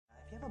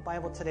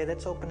Bible today,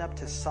 let's open up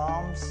to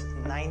Psalms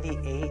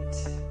 98.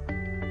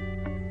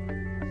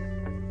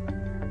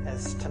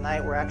 As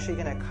tonight we're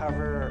actually going to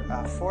cover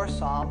 4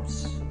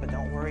 Psalms, but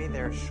don't worry,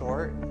 they're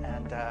short,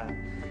 and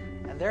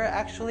they're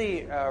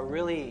actually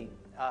really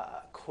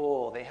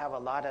cool. They have a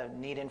lot of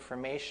neat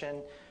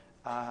information,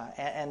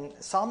 and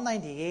Psalm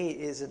 98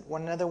 is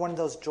another one of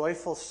those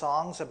joyful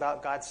songs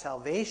about God's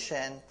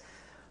salvation.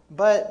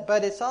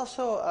 But it's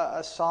also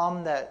a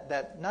psalm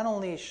that not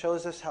only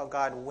shows us how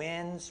God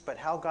wins, but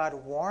how God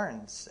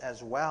warns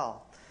as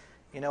well.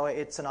 You know,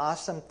 it's an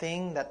awesome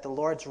thing that the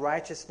Lord's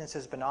righteousness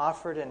has been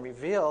offered and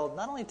revealed,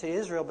 not only to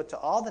Israel, but to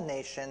all the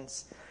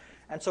nations.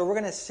 And so we're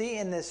going to see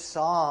in this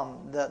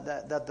psalm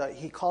that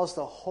he calls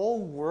the whole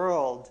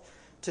world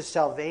to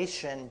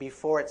salvation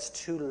before it's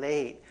too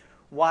late.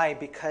 Why?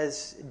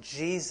 Because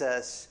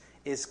Jesus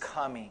is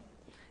coming.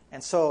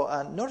 And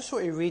so notice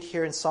what we read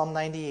here in Psalm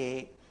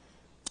 98.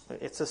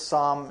 It's a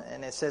psalm,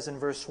 and it says in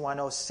verse 1,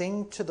 "Oh,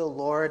 sing to the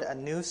Lord a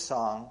new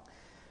song,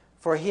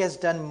 for he has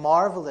done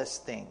marvelous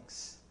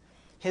things.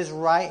 His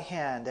right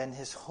hand and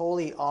his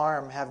holy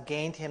arm have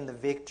gained him the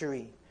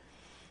victory.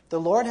 The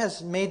Lord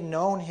has made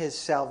known his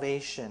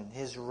salvation,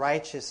 his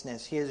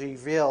righteousness he has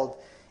revealed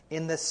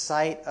in the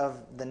sight of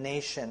the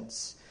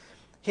nations.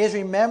 He has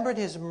remembered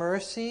his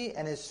mercy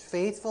and his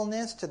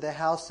faithfulness to the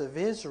house of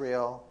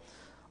Israel.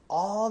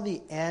 All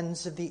the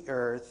ends of the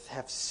earth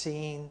have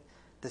seen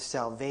the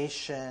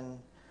salvation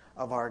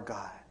of our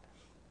God."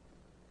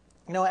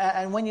 You know,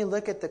 and when you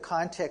look at the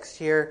context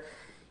here,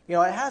 you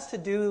know, it has to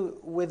do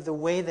with the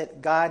way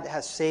that God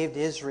has saved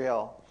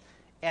Israel.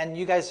 And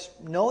you guys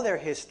know their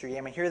history.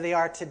 I mean, here they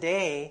are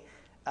today,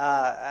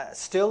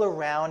 still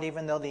around,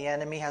 even though the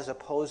enemy has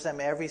opposed them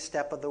every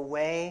step of the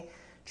way,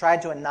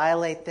 tried to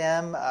annihilate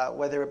them,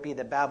 whether it be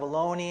the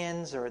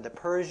Babylonians or the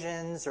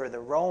Persians or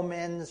the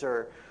Romans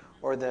or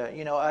the,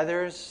 you know,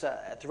 others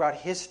throughout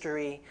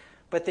history.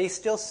 But they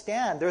still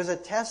stand. There's a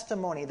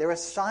testimony. They're a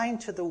sign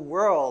to the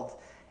world.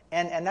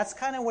 And that's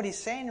kind of what he's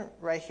saying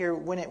right here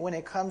when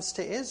it comes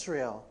to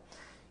Israel.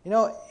 You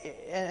know,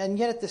 and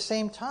yet at the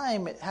same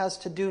time, it has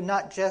to do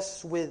not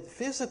just with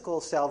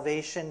physical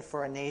salvation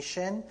for a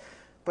nation,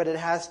 but it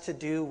has to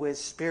do with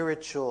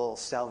spiritual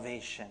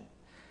salvation.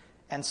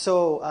 And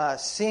so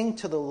sing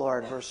to the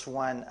Lord, verse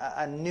 1,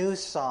 a new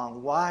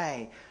song.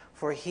 Why?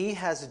 For he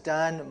has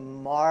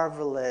done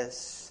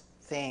marvelous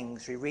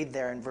things. We read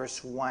there in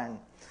verse 1.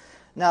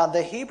 Now,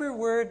 the Hebrew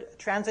word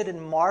translated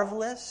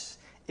marvelous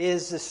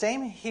is the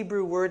same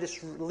Hebrew word.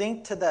 It's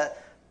linked to the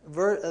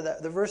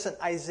verse in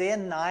Isaiah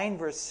 9,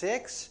 verse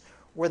 6,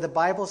 where the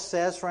Bible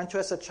says, "For unto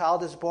us a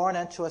child is born,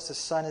 unto us a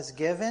son is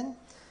given."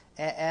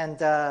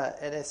 And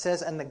it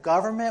says, "And the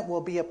government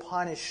will be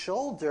upon his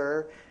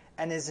shoulder,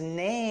 and his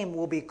name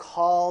will be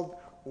called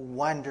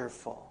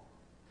Wonderful."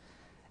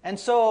 And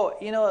so,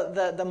 you know,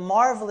 the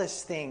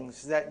marvelous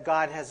things that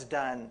God has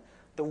done,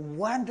 the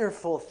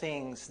wonderful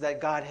things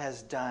that God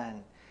has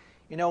done.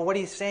 You know, what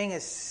he's saying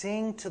is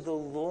sing to the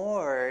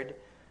Lord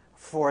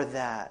for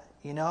that.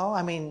 You know,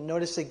 I mean,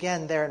 notice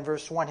again there in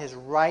verse 1, his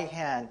right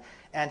hand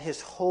and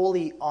his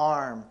holy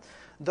arm.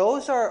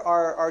 Those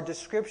are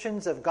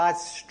descriptions of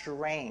God's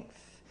strength.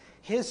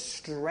 His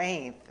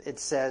strength, it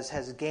says,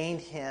 has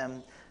gained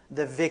him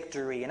the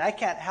victory. And I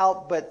can't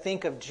help but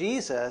think of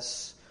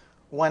Jesus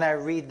when I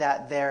read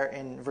that there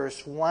in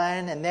verse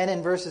 1. And then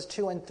in verses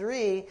 2 and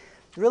 3,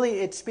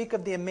 really, it speaks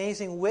of the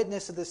amazing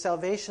witness of the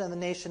salvation of the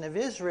nation of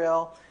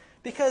Israel.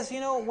 Because, you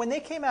know, when they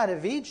came out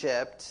of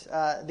Egypt,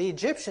 the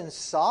Egyptians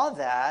saw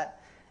that,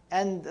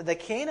 and the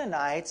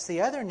Canaanites, the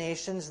other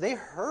nations, they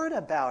heard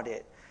about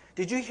it.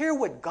 Did you hear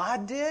what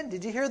God did?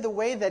 Did you hear the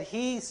way that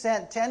he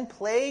sent 10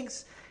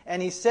 plagues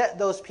and he set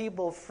those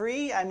people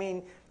free? I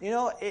mean, you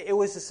know, it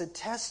was just a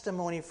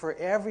testimony for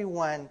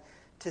everyone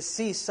to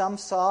see. Some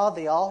saw,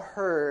 they all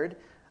heard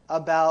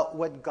about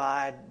what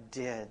God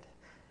did.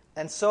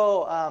 And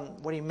so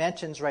what he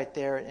mentions right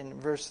there in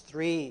verse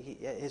 3,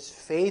 his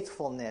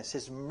faithfulness,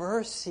 his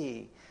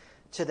mercy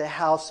to the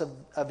house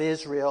of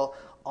Israel,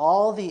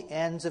 all the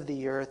ends of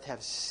the earth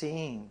have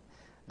seen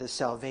the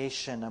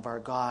salvation of our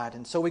God.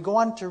 And so we go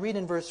on to read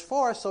in verse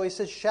 4, so he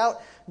says,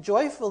 "Shout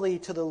joyfully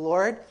to the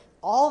Lord,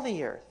 all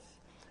the earth.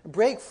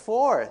 Break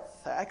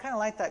forth." I kind of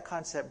like that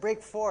concept,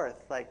 break forth,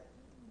 like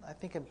I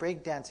think of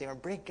breakdancing or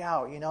break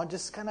out, you know,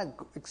 just kind of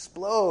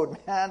explode,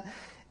 man.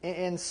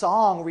 In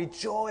song,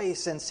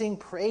 rejoice and sing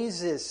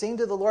praises. Sing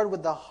to the Lord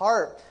with the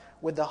harp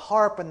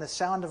and the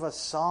sound of a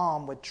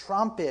psalm, with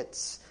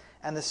trumpets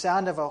and the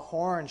sound of a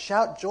horn.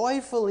 Shout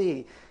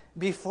joyfully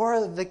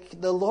before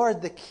the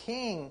Lord the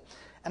King.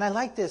 And I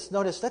like this.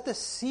 Notice, let the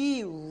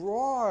sea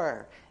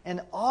roar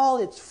in all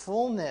its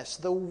fullness,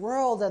 the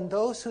world and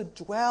those who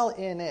dwell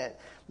in it.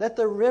 Let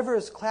the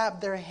rivers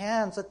clap their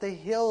hands. Let the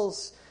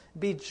hills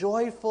be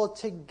joyful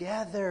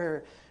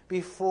together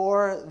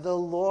before the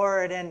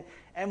Lord.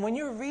 And when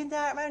you read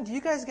that, man, do you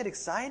guys get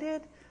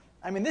excited?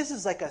 I mean, this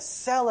is like a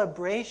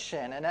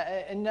celebration. And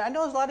I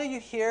know a lot of you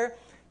here,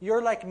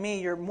 you're like me,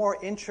 you're more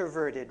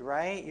introverted,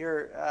 right?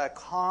 You're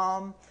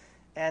calm.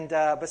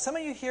 But some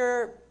of you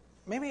here,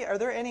 maybe, are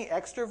there any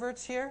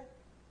extroverts here?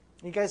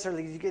 You guys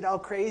you get all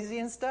crazy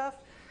and stuff.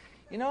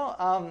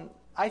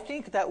 I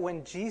think that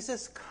when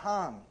Jesus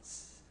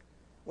comes,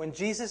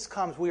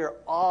 we are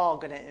all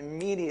going to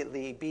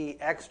immediately be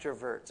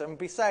extroverts. I mean,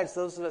 besides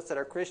those of us that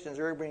are Christians,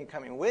 we're going to be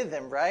coming with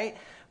him, right?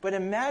 But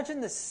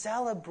imagine the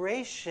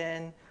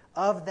celebration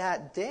of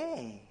that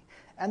day.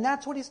 And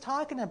that's what he's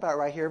talking about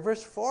right here.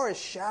 Verse 4 is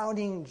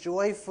shouting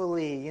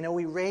joyfully.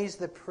 We raise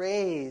the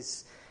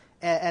praise.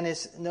 And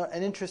it's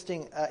an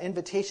interesting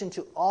invitation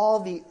to all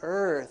the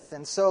earth.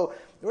 And so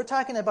we're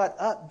talking about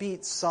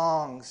upbeat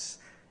songs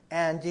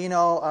and,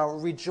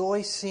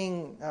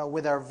 rejoicing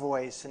with our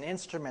voice and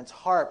instruments,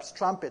 harps,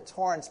 trumpets,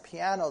 horns,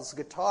 pianos,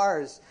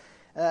 guitars.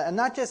 And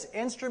not just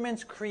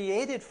instruments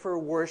created for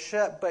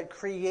worship, but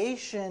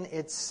creation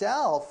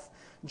itself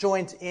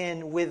joins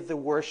in with the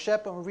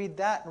worship. And we read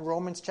that in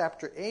Romans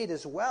chapter 8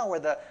 as well, where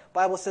the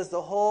Bible says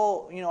the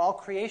whole, all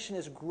creation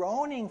is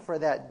groaning for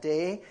that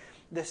day.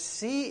 The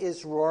sea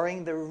is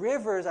roaring. The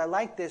rivers, I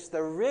like this,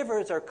 the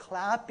rivers are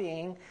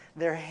clapping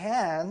their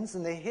hands,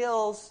 and the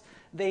hills,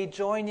 they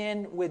join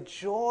in with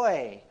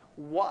joy.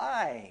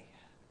 Why?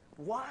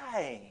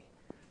 Why?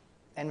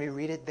 And we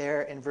read it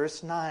there in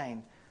verse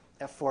 9.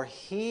 For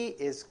he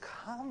is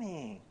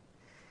coming.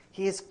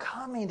 He is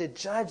coming to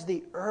judge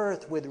the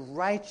earth with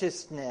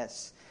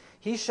righteousness.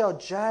 He shall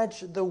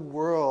judge the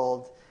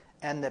world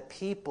and the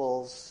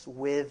peoples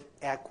with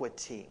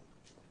equity.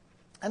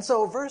 And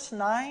so verse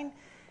 9,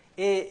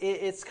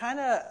 it's kind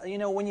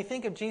of, when you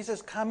think of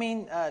Jesus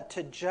coming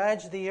to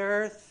judge the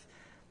earth,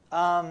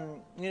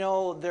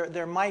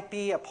 there might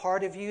be a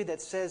part of you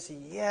that says,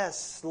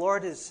 yes,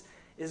 Lord is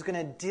going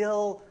to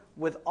deal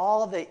with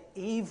all the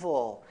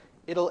evil.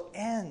 It'll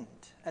end.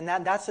 And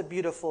that's a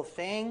beautiful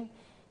thing.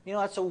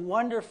 That's a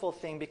wonderful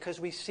thing because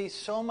we see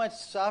so much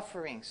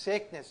suffering,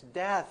 sickness,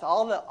 death,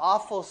 all the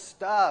awful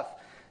stuff.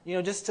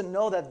 Just to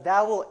know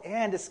that will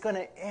end. It's going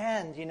to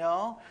end,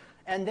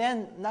 And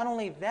then not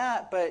only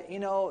that, but,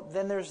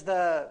 then there's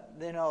the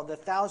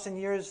 1,000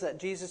 years that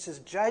Jesus is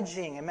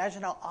judging.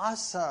 Imagine how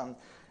awesome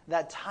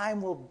that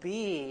time will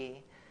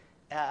be.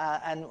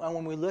 And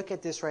when we look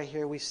at this right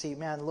here, we see,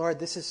 man, Lord,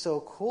 this is so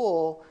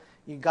cool.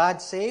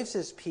 God saves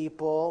his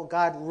people.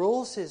 God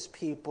rules his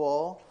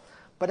people.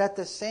 But at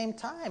the same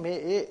time,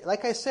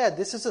 like I said,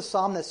 this is a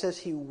psalm that says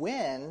he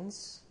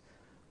wins,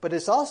 but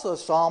it's also a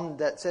psalm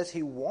that says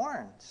he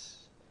warns.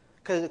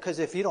 Because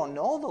if you don't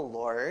know the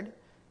Lord,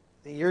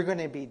 you're going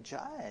to be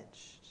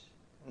judged.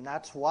 And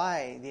that's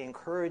why the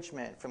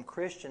encouragement from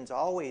Christians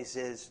always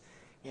is,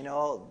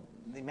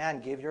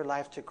 man, give your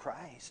life to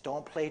Christ.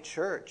 Don't play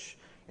church.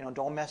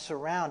 Don't mess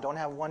around. Don't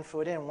have one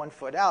foot in, one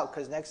foot out,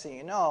 because next thing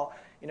you know,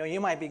 you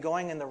might be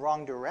going in the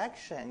wrong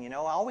direction.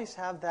 Always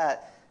have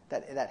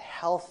that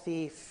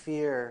healthy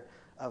fear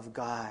of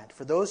God.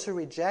 For those who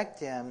reject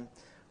him,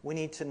 we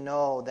need to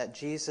know that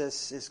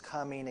Jesus is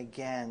coming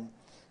again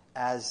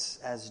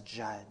as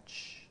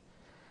judge.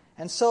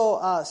 And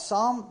so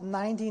Psalm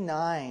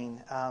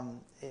 99,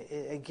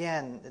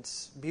 again,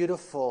 it's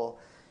beautiful.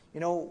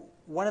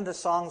 One of the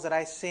songs that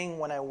I sing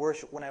when I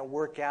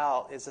work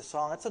out is a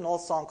song. It's an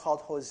old song called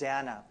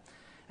Hosanna.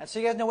 And so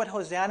you guys know what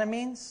Hosanna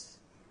means?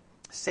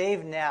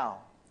 Save now.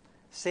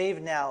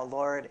 Save now,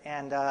 Lord.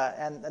 And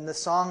the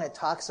song, it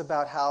talks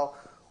about how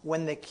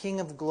when the King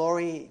of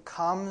Glory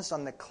comes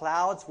on the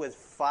clouds with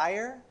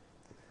fire,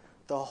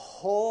 the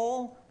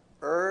whole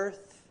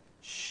earth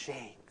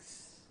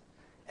shakes.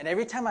 And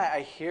every time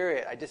I hear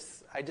it,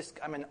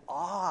 I'm in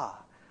awe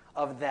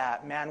of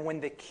that, man.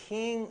 When the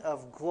King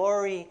of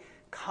Glory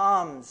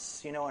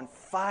comes, in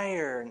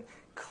fire and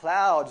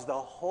clouds, the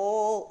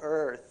whole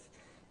earth,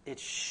 it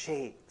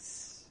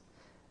shakes.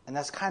 And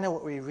that's kind of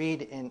what we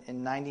read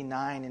in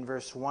 99 in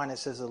verse 1. It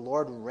says, the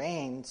Lord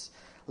reigns,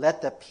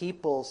 let the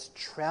peoples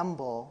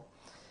tremble.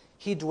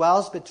 He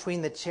dwells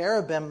between the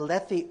cherubim,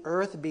 let the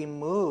earth be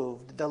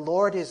moved. The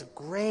Lord is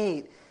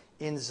great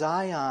in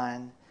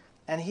Zion,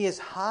 and he is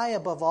high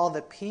above all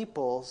the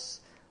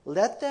peoples.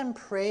 Let them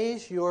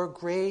praise your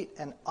great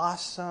and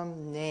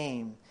awesome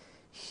name.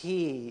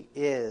 He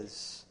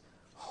is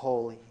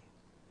holy.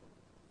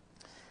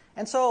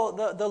 And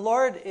so the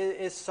Lord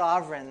is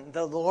sovereign.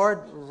 The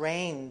Lord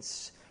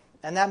reigns.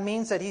 And that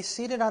means that he's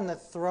seated on the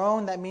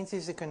throne. That means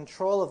he's in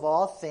control of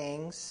all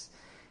things.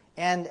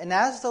 And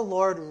as the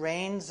Lord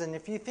reigns, and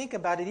if you think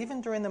about it,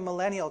 even during the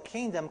millennial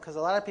kingdom, because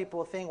a lot of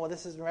people think, well,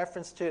 this is in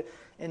reference to,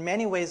 in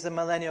many ways, the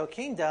millennial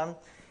kingdom,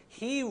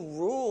 he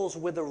rules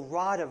with a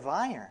rod of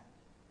iron.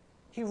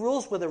 He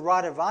rules with a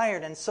rod of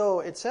iron. And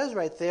so it says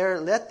right there,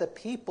 let the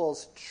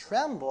peoples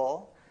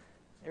tremble.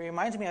 It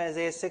reminds me of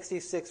Isaiah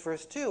 66,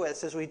 verse 2. It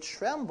says, we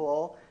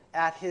tremble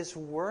at his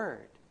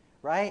word,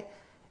 right?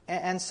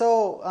 And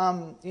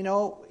so,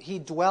 he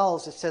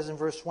dwells, it says in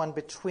verse 1,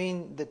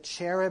 between the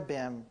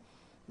cherubim,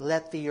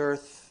 let the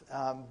earth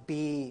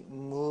be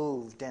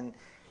moved. And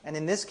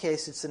in this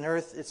case,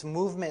 it's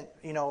movement,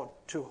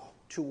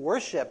 to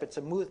worship. It's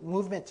a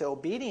movement to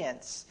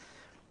obedience.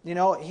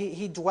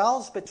 He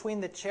dwells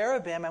between the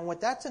cherubim, and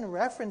what that's in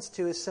reference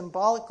to is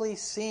symbolically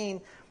seen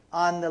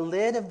on the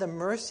lid of the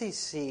mercy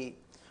seat,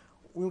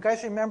 you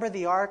guys remember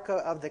the Ark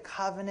of the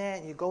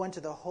Covenant? You go into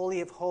the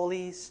Holy of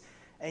Holies,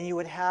 and you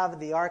would have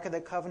the Ark of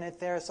the Covenant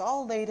there. It's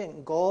all laid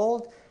in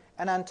gold,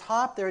 and on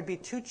top there would be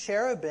 2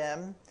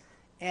 cherubim,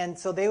 and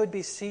so they would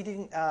be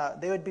seating.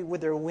 They would be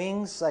with their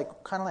wings,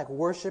 kind of like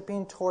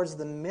worshiping towards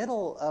the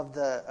middle of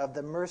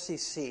the mercy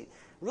seat.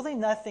 Really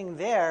nothing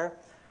there.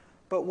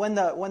 But when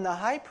the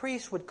high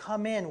priest would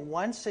come in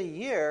once a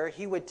year,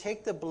 he would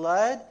take the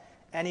blood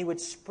and he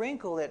would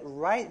sprinkle it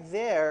right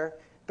there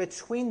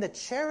between the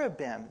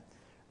cherubim,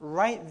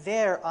 right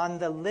there on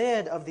the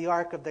lid of the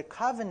Ark of the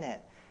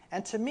Covenant.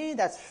 And to me,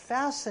 that's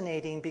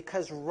fascinating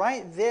because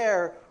right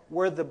there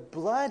where the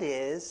blood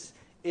is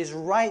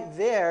right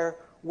there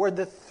where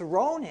the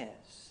throne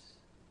is.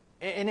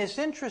 And it's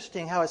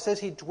interesting how it says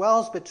he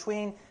dwells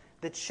between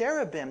the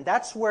cherubim.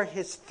 That's where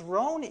his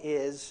throne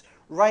is,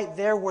 right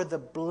there where the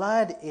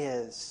blood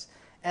is.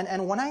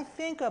 And when I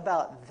think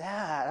about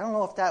that, I don't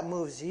know if that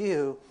moves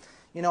you,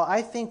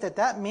 I think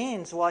that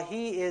means while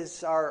he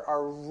is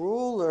our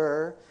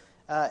ruler,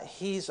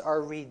 he's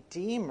our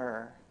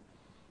redeemer,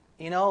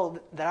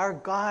 that our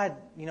God,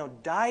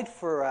 died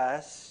for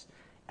us.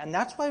 And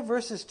that's why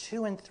verses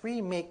 2 and 3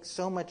 make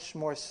so much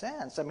more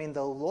sense. I mean,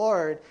 the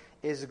Lord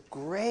is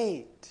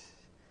great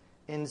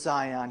in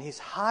Zion. He's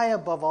high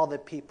above all the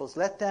peoples.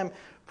 Let them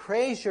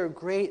praise your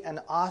great and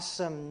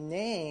awesome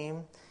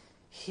name.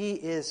 He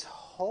is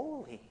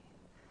holy.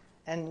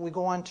 And we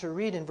go on to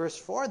read in verse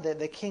 4 that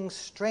the king's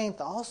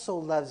strength also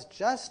loves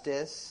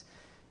justice.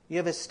 You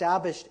have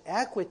established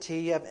equity.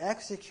 You have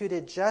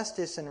executed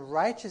justice and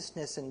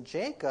righteousness in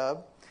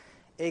Jacob.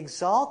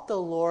 Exalt the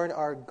Lord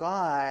our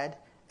God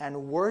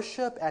and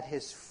worship at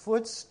his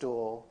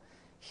footstool.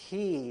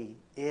 He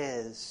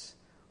is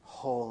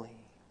holy.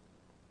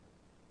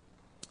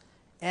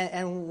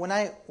 And when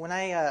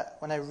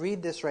I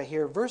read this right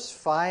here, verse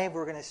 5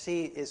 we're going to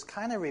see is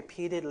kind of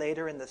repeated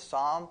later in the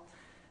psalm.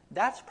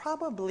 That's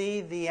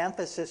probably the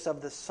emphasis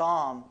of the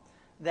psalm,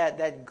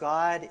 that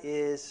God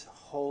is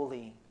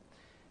holy.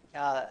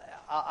 I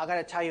got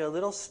to tell you a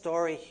little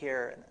story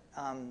here.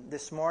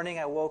 This morning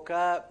I woke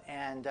up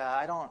and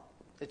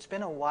it's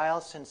been a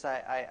while since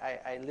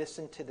I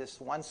listened to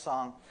this one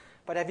song.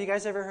 But have you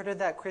guys ever heard of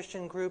that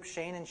Christian group,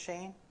 Shane and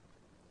Shane?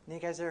 You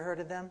guys ever heard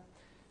of them?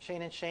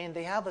 Shane and Shane,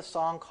 they have a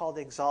song called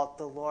Exalt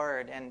the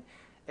Lord. And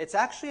it's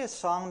actually a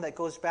song that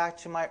goes back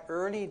to my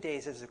early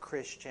days as a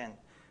Christian.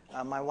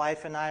 My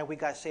wife and I, we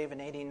got saved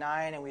in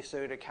 89 and we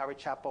started at Calvary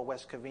Chapel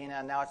West Covina,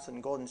 and now it's in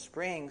Golden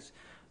Springs.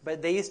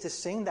 But they used to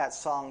sing that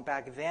song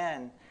back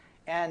then.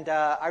 And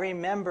I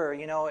remember,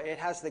 it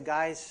has the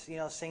guys,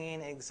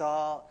 singing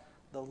Exalt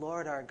the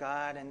Lord our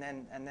God, and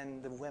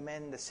then the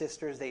women, the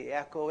sisters, they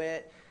echo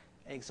it.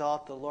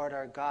 Exalt the Lord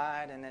our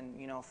God, and then,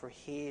 for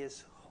he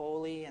is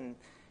holy.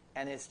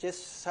 And it's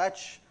just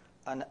such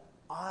an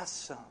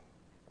awesome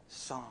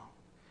song.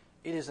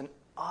 It is an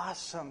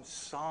awesome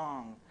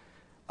song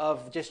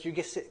of just you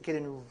get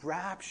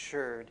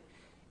enraptured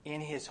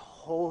in his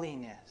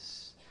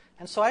holiness.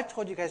 And so I've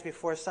told you guys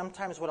before,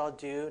 sometimes what I'll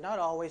do, not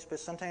always, but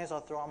sometimes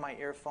I'll throw on my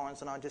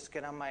earphones and I'll just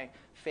get on my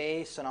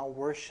face and I'll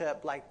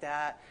worship like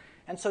that.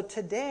 And so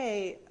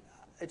today,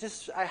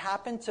 I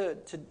happened to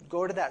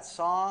go to that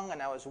song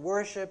and I was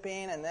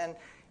worshiping, and then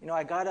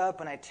I got up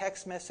and I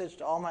text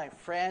messaged all my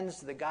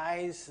friends, the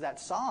guys, that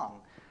song.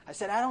 I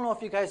said, I don't know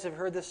if you guys have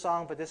heard this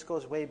song, but this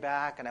goes way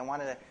back, and I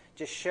wanted to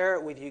just share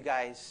it with you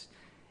guys.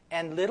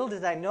 And little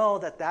did I know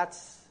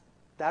that's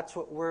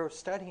what we're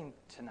studying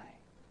tonight.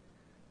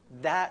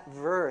 That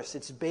verse,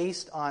 it's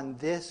based on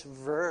this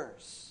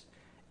verse.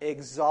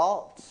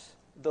 Exalt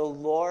the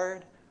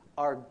Lord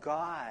our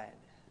God,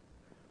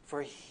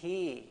 for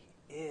he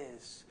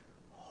is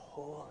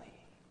holy.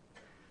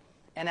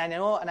 And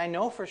I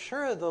know for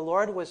sure the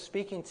Lord was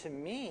speaking to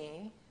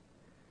me.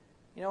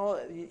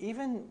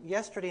 Even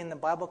yesterday in the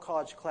Bible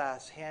college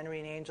class, Henry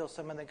and Angel,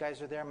 some of the guys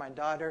were there, my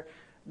daughter,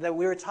 that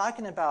we were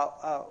talking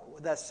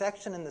about that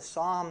section in the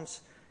Psalms.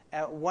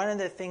 One of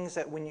the things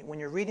that when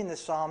you're reading the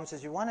Psalms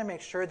is you want to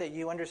make sure that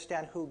you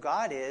understand who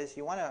God is.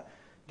 You want to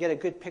get a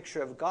good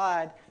picture of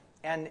God.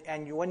 And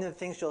one of the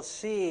things you'll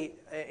see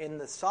in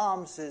the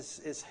Psalms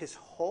is his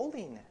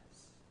holiness.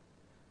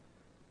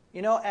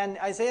 And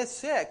Isaiah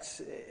 6,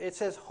 it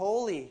says,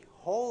 holy,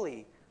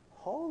 holy,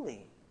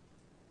 holy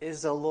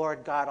is the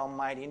Lord God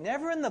Almighty.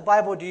 Never in the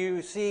Bible do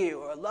you see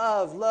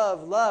love,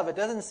 love, love. It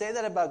doesn't say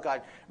that about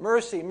God.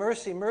 Mercy,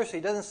 mercy, mercy.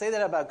 It doesn't say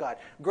that about God.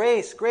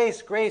 Grace,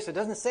 grace, grace. It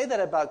doesn't say that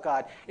about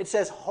God. It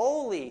says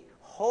holy,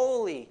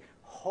 holy,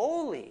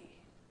 holy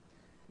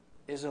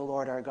is the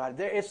Lord our God.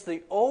 It's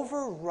the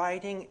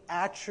overriding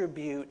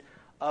attribute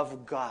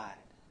of God.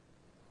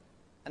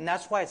 And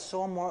that's why it's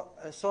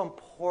so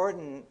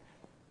important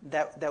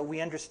that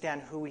we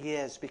understand who he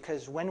is.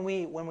 Because when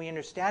we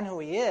understand who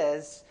he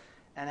is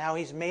and how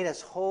he's made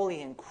us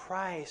holy in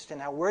Christ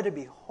and how we're to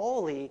be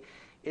holy,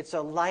 it's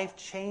a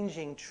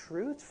life-changing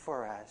truth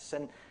for us.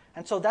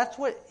 And so that's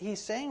what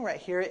he's saying right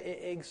here.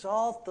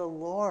 Exalt the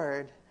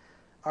Lord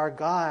our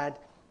God.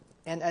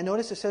 And I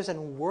notice it says,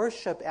 and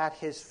worship at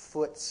his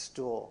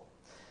footstool.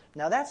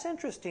 Now that's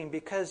interesting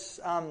because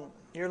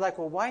you're like,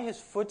 well, why his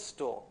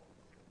footstool?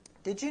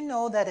 Did you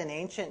know that in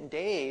ancient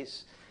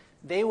days,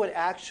 they would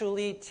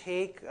actually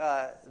take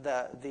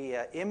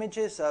the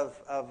images of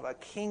a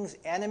king's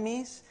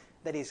enemies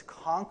that he's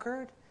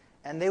conquered,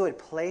 and they would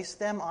place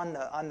them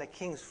on the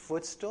king's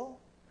footstool?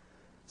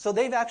 So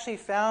they've actually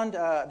found,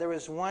 there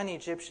was one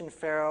Egyptian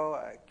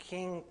pharaoh,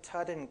 King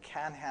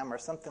Tutankhamun or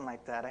something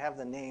like that. I have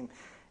the name.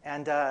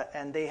 And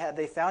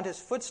they found his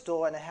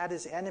footstool, and it had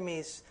his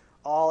enemies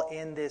all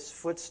in this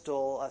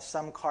footstool,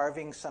 some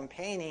carving, some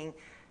painting.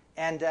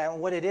 And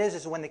what it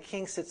is when the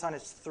king sits on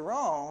his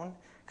throne,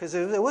 because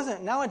it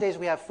wasn't, nowadays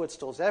we have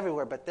footstools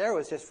everywhere, but there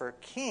was just for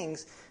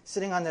kings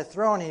sitting on the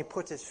throne, and he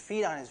puts his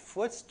feet on his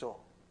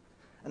footstool.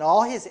 And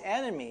all his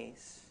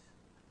enemies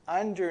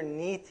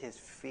underneath his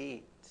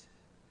feet.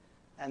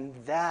 And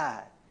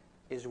that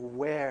is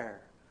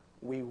where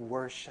we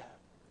worship,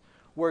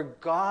 where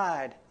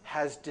God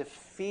has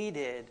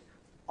defeated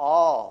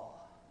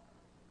all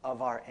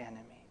of our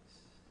enemies.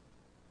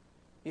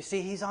 You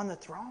see, he's on the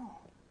throne.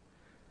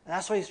 And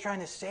that's what he's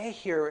trying to say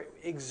here.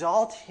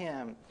 Exalt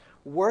him.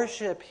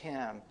 Worship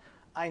him.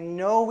 I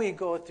know we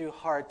go through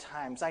hard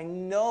times. I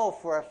know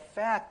for a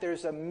fact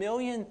there's a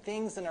million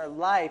things in our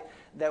life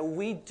that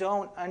we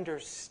don't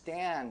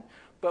understand.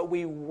 But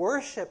we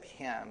worship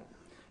him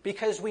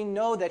because we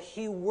know that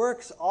he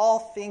works all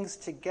things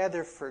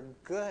together for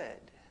good.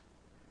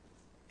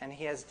 And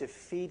he has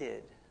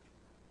defeated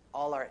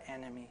all our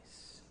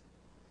enemies.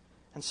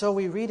 And so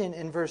we read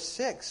in verse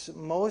 6,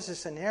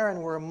 Moses and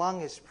Aaron were among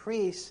his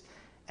priests,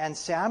 and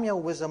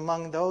Samuel was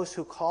among those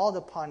who called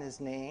upon his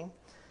name.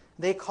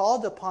 They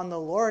called upon the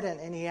Lord,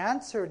 and he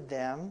answered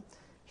them.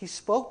 He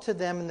spoke to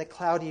them in the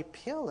cloudy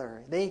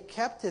pillar. They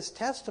kept his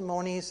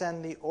testimonies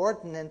and the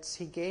ordinance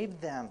he gave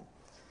them.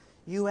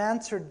 You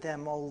answered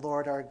them, O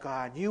Lord our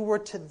God. You were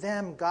to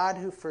them God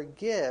who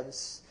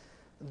forgives,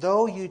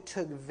 though you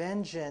took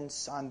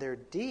vengeance on their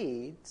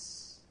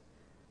deeds.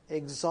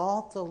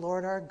 Exalt the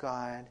Lord our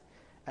God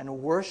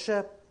and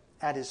worship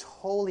at his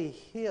holy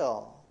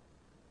hill,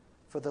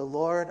 for the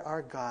Lord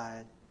our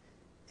God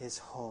is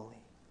holy.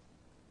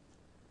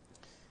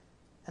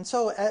 And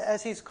so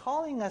as he's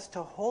calling us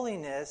to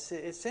holiness,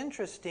 it's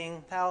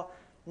interesting how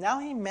now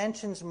he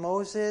mentions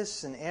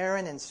Moses and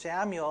Aaron and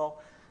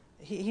Samuel.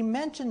 He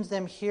mentions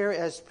them here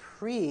as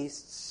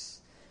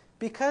priests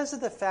because of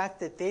the fact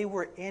that they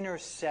were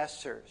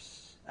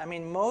intercessors. I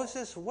mean,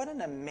 Moses, what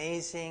an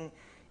amazing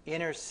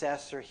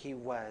intercessor he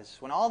was.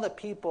 When all the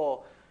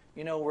people,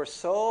 were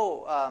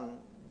so,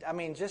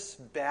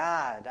 just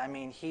bad. I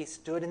mean, he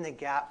stood in the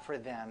gap for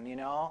them,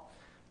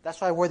 That's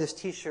why I wore this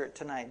T-shirt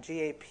tonight.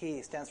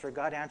 GAP stands for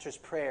God Answers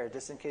Prayer,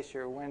 just in case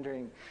you're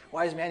wondering,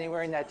 why is Manny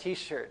wearing that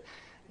T-shirt?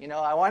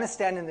 I want to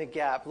stand in the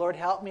gap. Lord,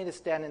 help me to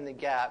stand in the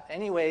gap.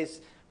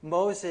 Anyways,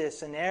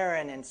 Moses and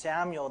Aaron and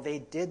Samuel, they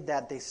did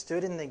that. They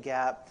stood in the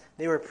gap.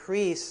 They were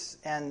priests,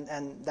 and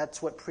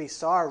that's what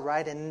priests are,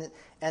 right? And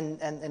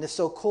it's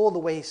so cool the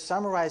way he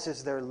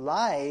summarizes their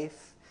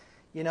life.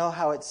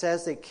 How it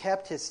says they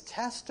kept his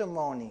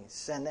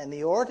testimonies and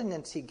the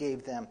ordinance he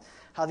gave them.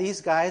 How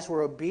these guys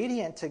were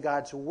obedient to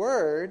God's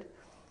word,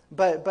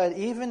 but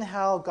even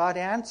how God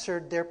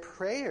answered their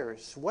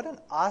prayers. What an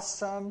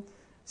awesome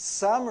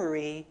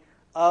summary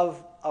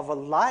of a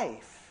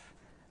life.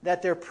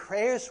 That their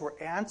prayers were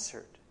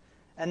answered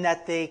and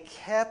that they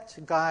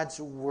kept God's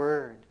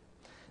word.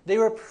 They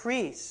were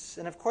priests.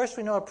 And of course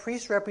we know a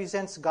priest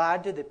represents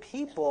God to the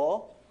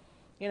people,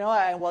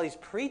 while he's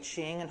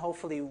preaching and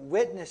hopefully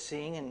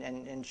witnessing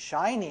and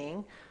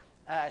shining,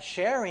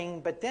 sharing.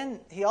 But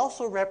then he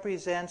also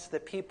represents the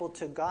people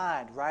to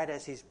God, right,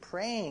 as he's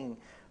praying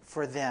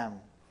for them.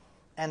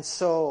 And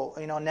so,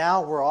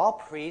 now we're all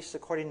priests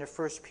according to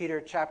 1 Peter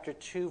chapter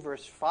 2,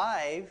 verse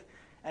 5.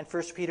 And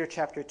 1 Peter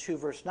chapter 2,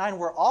 verse 9,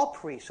 we're all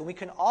priests, and we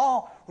can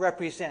all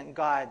represent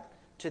God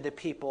to the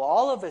people.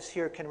 All of us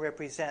here can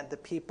represent the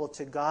people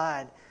to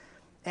God.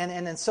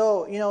 And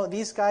so,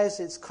 these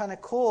guys, it's kind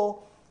of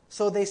cool.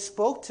 So they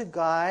spoke to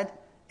God,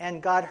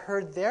 and God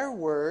heard their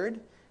word.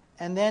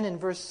 And then in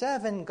verse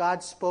 7,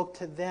 God spoke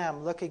to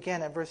them. Look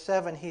again at verse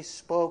 7. He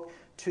spoke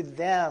to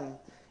them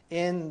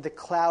in the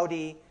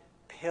cloudy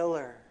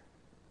pillar.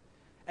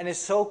 And it's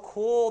so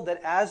cool that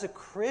as a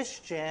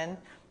Christian,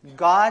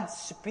 God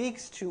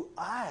speaks to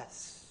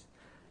us.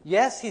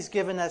 Yes, he's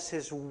given us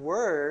his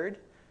word,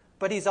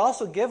 but he's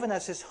also given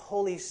us his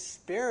Holy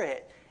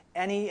Spirit.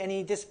 And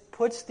he just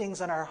puts things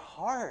on our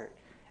heart.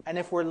 And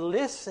if we're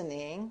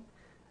listening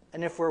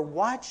and if we're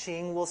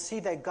watching, we'll see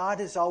that God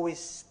is always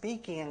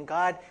speaking and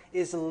God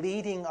is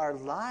leading our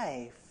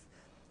life.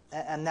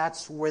 And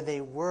that's where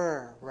they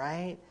were,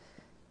 right?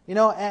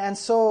 And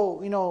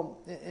so,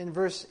 in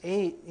verse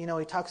 8,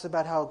 he talks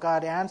about how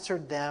God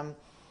answered them.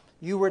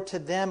 You were to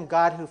them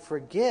God who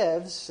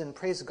forgives, and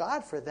praise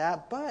God for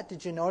that. But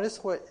did you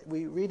notice what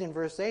we read in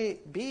verse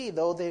 8b,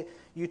 though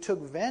you took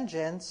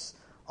vengeance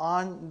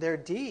on their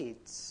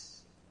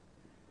deeds?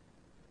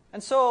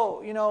 And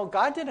so,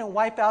 God didn't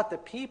wipe out the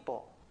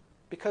people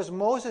because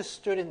Moses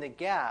stood in the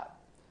gap,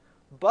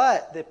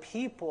 but the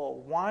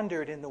people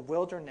wandered in the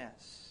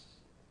wilderness.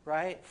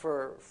 right?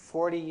 For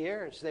 40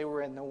 years they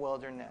were in the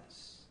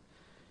wilderness.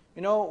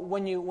 You know,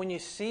 when you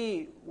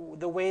see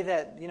the way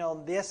that,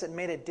 yes, it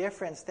made a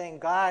difference. Thank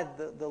God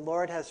the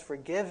Lord has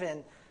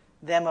forgiven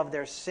them of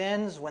their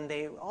sins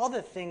all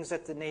the things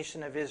that the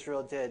nation of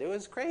Israel did. It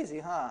was crazy,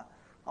 huh?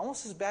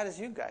 Almost as bad as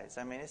you guys.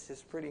 I mean, it's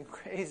just pretty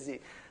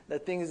crazy. The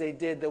things they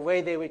did, the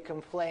way they would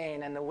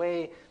complain, and the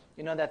way,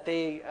 that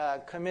they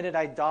committed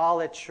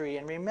idolatry.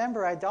 And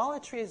remember,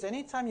 idolatry is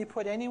anytime you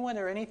put anyone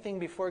or anything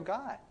before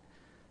God.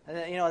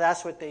 And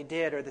that's what they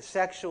did, or the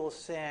sexual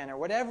sin, or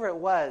whatever it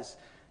was.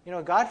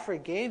 God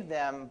forgave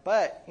them,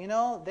 but,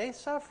 they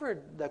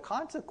suffered the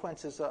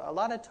consequences a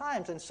lot of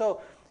times. And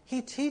so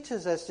he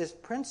teaches us this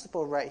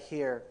principle right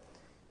here.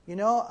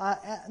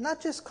 Not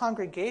just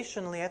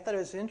congregationally, I thought it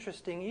was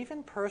interesting,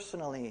 even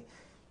personally.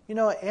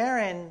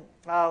 Aaron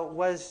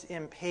was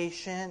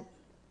impatient,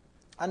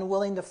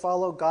 unwilling to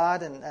follow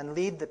God and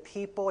lead the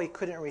people. He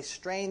couldn't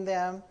restrain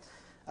them.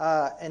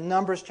 In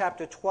Numbers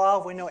chapter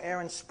 12, we know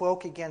Aaron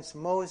spoke against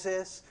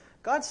Moses.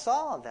 God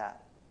saw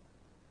that.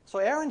 So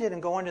Aaron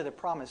didn't go into the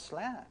promised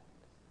land.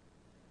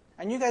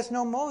 And you guys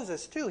know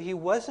Moses too. He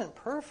wasn't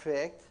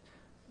perfect,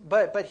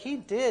 but he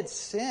did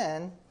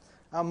sin.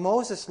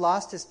 Moses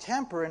lost his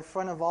temper in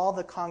front of all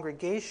the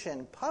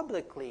congregation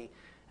publicly.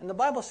 And the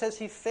Bible says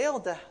he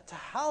failed to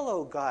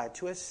hallow God,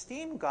 to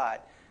esteem God.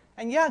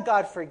 And yeah,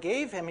 God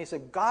forgave him. He's a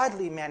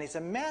godly man. He's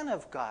a man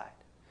of God.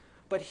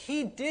 But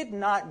he did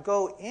not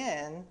go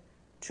in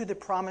to the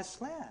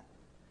promised land.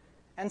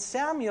 And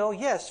Samuel,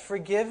 yes,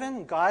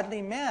 forgiven,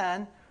 godly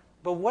man,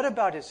 but what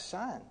about his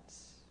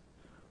sons?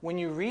 When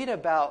you read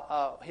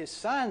about his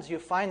sons, you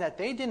find that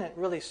they didn't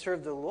really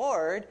serve the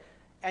Lord,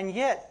 and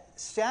yet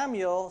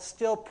Samuel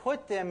still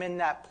put them in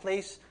that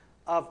place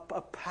of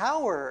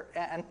power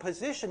and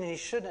position, and he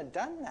shouldn't have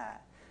done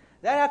that.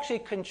 That actually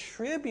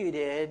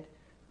contributed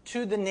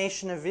to the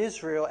nation of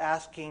Israel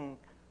asking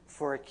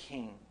for a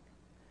king.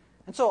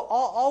 And so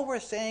all we're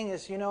saying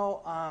is,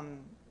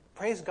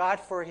 praise God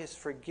for his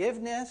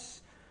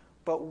forgiveness,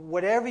 but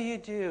whatever you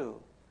do,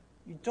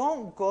 you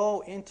don't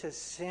go into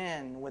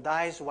sin with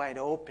eyes wide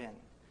open.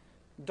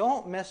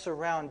 Don't mess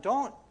around.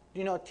 Don't,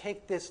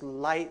 take this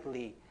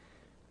lightly.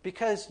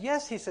 Because,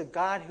 yes, he's a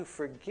God who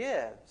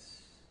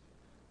forgives,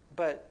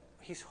 but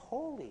he's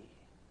holy.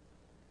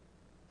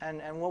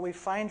 And what we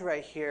find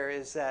right here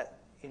is that,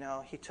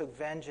 he took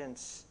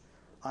vengeance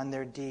on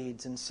their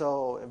deeds. And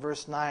so,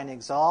 verse 9,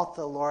 exalt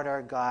the Lord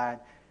our God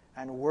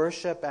and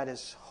worship at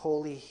his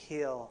holy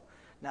hill.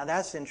 Now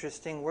that's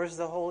interesting. Where's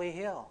the holy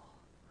hill?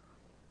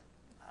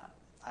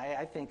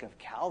 I think of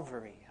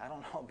Calvary. I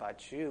don't know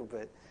about you,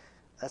 but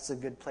that's a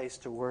good place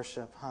to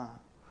worship, huh?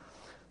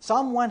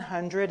 Psalm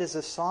 100 is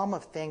a psalm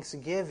of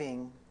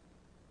thanksgiving.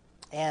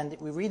 And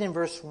we read in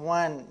verse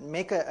 1,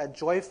 make a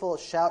joyful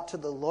shout to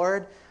the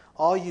Lord,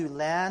 all you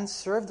lands.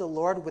 Serve the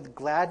Lord with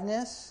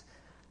gladness.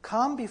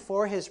 Come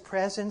before his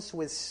presence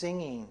with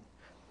singing.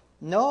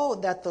 Know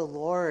that the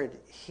Lord,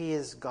 he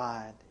is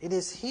God. It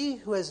is he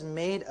who has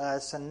made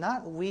us and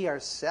not we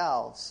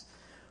ourselves.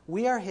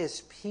 We are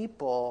his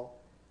people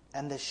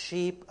and the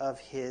sheep of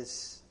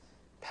his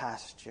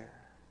pasture.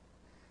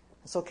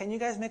 So can you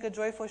guys make a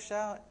joyful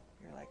shout?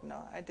 You're like,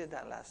 no, I did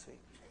that last week.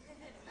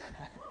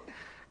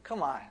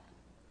 Come on.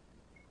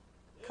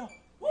 Come.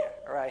 Yeah,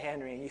 all right,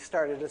 Henry, you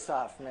started us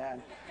off,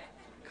 man.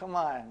 Come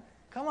on.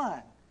 Come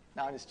on.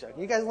 No, I'm just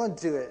joking. You guys want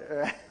to do it, all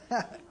right?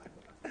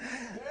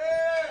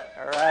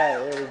 All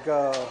right, there we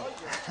go.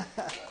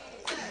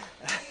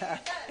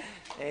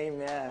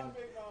 Amen.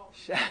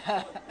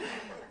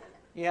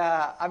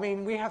 Yeah, I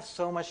mean, we have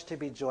so much to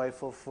be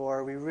joyful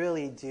for. We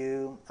really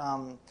do.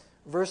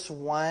 Verse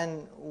 1,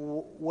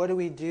 what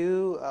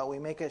do? We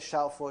make a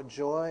shoutful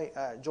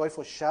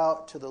joyful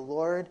shout to the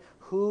Lord.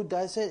 Who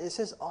does it? It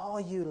says, all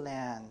you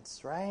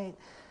lands, right?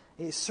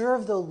 You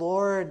serve the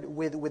Lord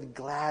with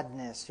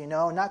gladness,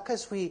 not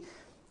because we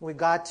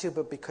got to,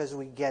 but because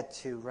we get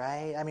to,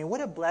 right? I mean,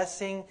 what a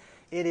blessing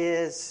it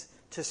is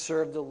to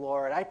serve the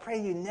Lord. I pray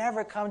you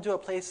never come to a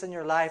place in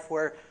your life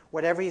where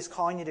whatever he's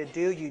calling you to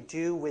do, you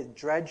do with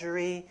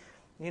drudgery.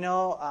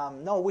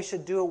 No, we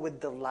should do it with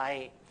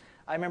delight.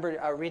 I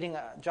remember reading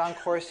John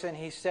Corson.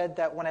 He said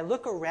that when I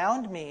look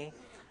around me,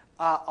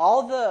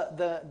 all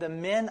the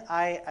men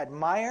I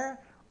admire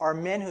are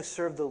men who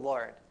serve the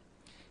Lord.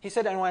 He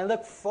said, and when I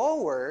look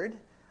forward,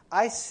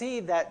 I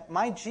see that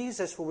my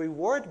Jesus will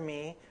reward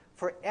me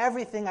for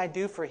everything I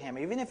do for him,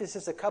 even if it's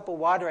just a cup of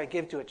water I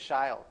give to a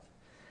child.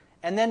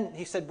 And then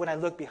he said, when I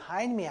look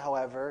behind me,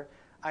 however,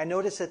 I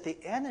notice that the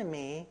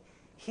enemy,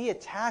 he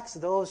attacks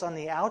those on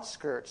the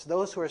outskirts,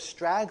 those who are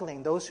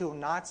straggling, those who are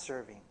not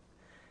serving.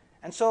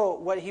 And so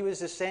what he was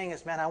just saying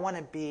is, man, I want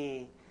to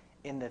be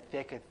in the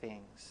thick of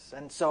things.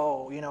 And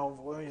so,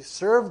 when we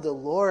serve the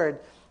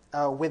Lord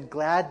with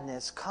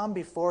gladness, come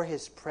before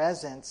his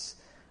presence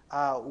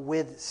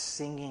with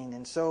singing.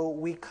 And so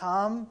we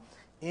come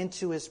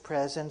into his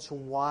presence.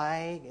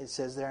 Why? It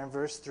says there in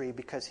verse 3,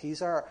 because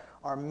he's our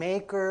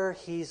maker,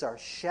 he's our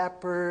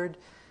shepherd.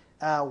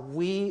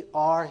 We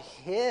are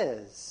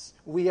his.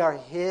 We are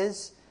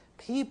his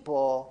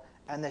people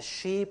and the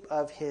sheep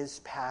of his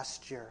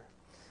pasture.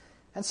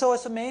 And so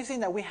it's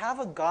amazing that we have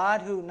a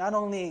God who not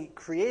only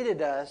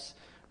created us,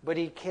 but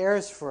he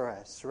cares for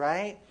us,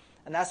 right?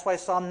 And that's why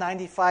Psalm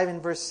 95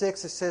 in verse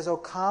 6, it says, "O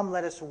come,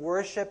 let us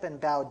worship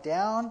and bow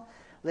down.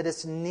 Let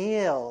us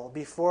kneel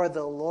before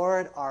the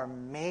Lord our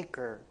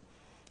Maker."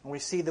 And we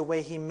see the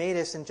way he made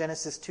us in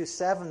Genesis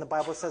 2:7. The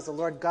Bible says the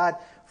Lord God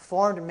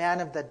formed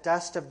man of the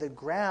dust of the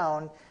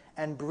ground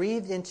and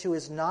breathed into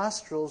his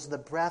nostrils the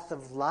breath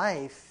of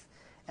life,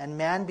 and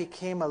man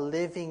became a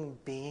living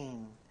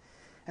being.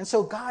 And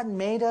so God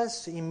made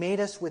us. He made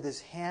us with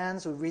his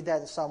hands. We read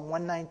that in Psalm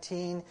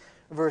 119,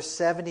 verse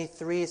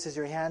 73. It says,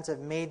 "Your hands have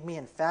made me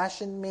and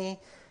fashioned me."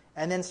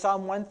 And then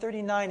Psalm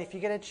 139, if you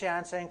get a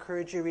chance, I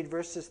encourage you to read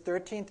verses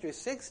 13 through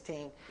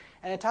 16.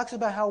 And it talks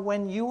about how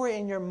when you were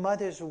in your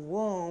mother's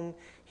womb,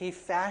 he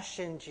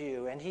fashioned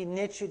you and he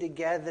knit you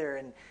together.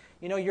 And,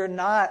 you're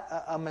not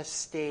a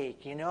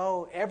mistake.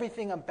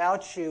 Everything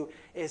about you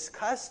is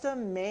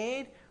custom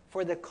made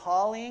for the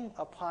calling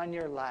upon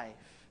your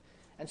life.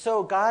 And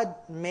so God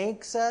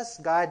makes us,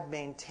 God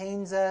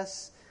maintains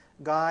us,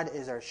 God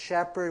is our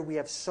shepherd. We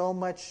have so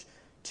much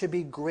to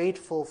be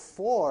grateful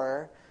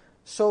for.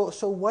 So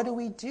what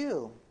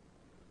do?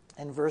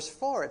 In verse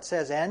 4, it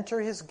says,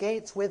 "Enter his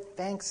gates with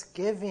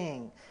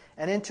thanksgiving,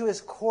 and into his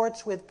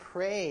courts with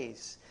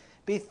praise.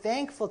 Be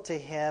thankful to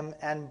him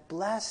and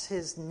bless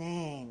his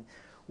name.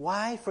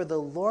 Why? For the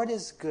Lord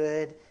is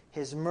good,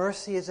 his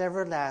mercy is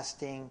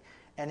everlasting,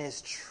 and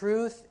his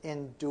truth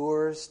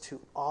endures to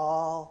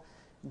all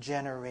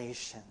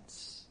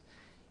generations."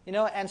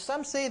 And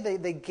some say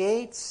the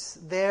gates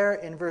there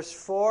in verse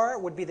 4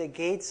 would be the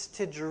gates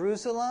to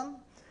Jerusalem,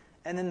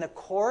 and then the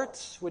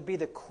courts would be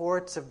the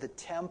courts of the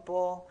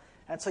temple.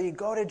 And so you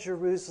go to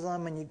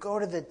Jerusalem and you go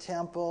to the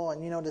temple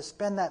and, to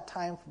spend that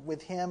time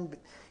with him,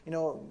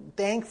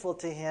 thankful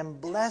to him,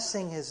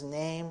 blessing his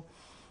name.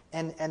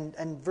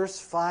 And verse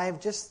 5,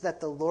 just that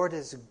the Lord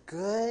is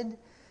good.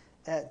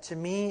 To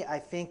me, I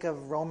think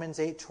of Romans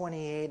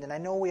 8:28, and I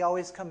know we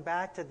always come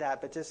back to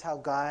that, but just how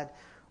God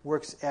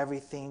works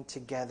everything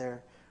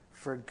together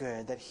for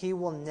good. That he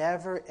will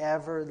never,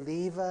 ever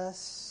leave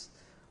us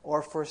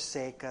or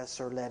forsake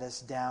us or let us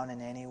down in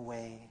any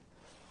way.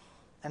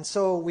 And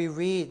so we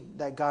read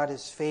that God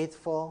is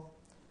faithful.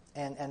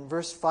 And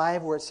verse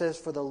 5 where it says,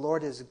 "For the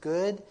Lord is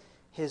good,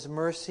 his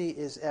mercy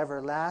is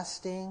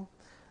everlasting."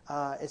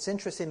 It's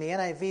interesting, the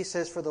NIV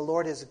says, "For the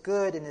Lord is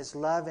good and his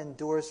love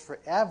endures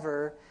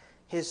forever.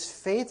 His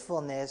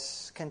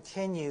faithfulness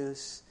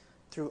continues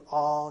through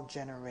all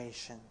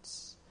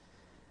generations."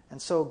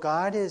 And so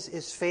God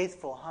is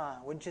faithful,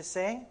 wouldn't you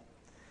say?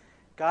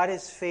 God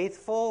is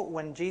faithful.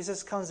 When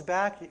Jesus comes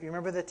back, you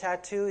remember the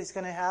tattoo he's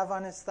going to have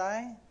on his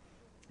thigh?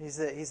 He's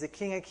the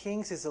King of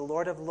Kings. He's the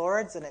Lord of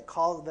Lords. And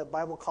the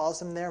Bible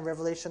calls him there,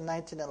 Revelation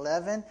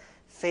 19:11,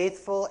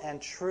 faithful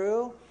and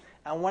true.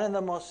 And one of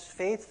the most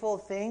faithful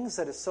things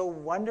that is so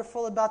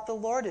wonderful about the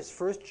Lord is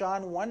 1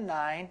 John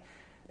 1:9.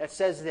 That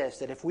says this,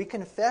 that if we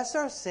confess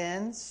our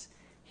sins,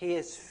 he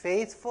is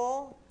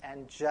faithful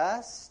and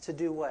just to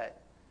do what?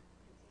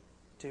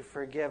 To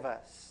forgive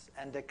us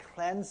and to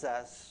cleanse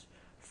us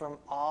from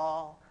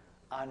all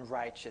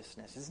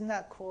unrighteousness. Isn't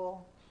that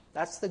cool?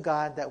 That's the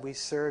God that we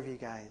serve, you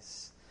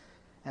guys.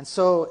 And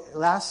so,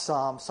 last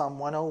Psalm, Psalm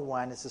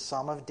 101, is the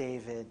Psalm of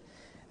David.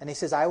 And he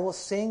says, "I will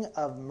sing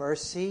of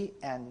mercy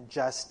and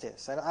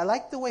justice." I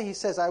like the way he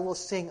says, "I will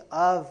sing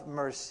of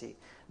mercy."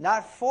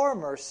 Not for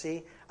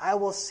mercy, I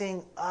will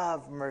sing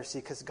of mercy,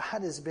 because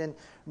God has been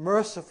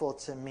merciful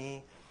to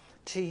me.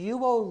 "To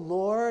you, O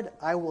Lord,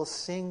 I will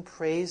sing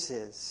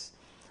praises.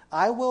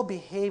 I will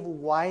behave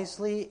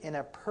wisely in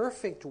a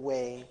perfect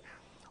way.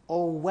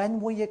 Oh,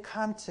 when will you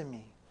come to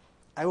me?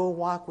 I will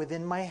walk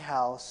within my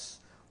house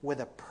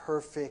with a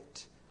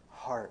perfect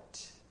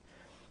heart."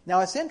 Now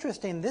it's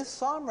interesting, this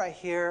psalm right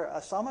here,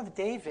 a Psalm of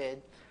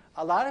David,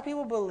 a lot of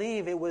people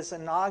believe it was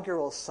an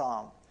inaugural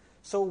psalm.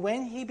 So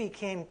when he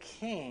became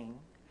king,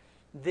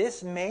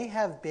 this may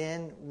have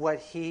been what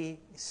he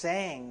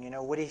sang,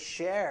 what he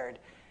shared.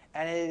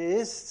 And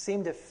it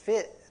seemed to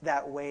fit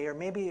that way, or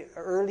maybe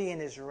early in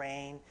his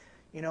reign,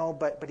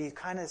 but he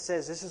kind of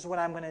says, "This is what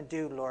I'm going to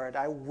do, Lord.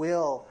 I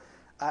will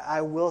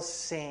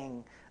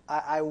sing.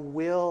 I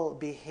will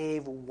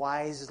behave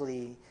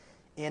wisely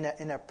in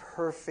a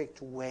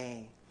perfect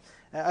way."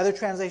 Other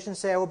translations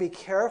say, "I will be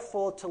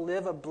careful to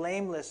live a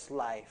blameless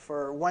life."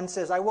 Or one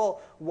says, "I will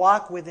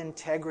walk with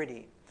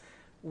integrity."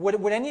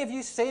 Would any of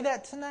you say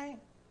that tonight?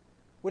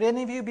 Would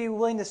any of you be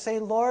willing to say,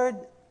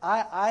 "Lord,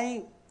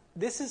 I'm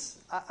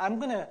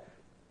going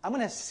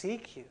to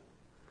seek you.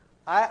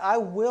 I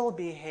will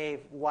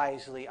behave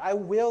wisely. I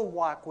will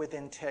walk with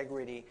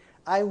integrity.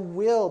 I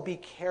will be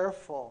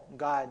careful,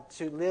 God,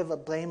 to live a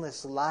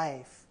blameless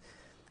life."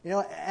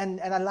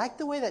 And I like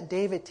the way that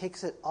David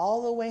takes it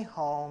all the way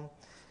home.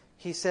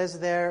 He says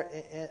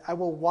there, "I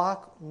will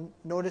walk,"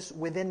 notice,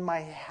 "within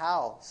my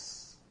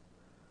house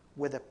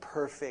with a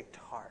perfect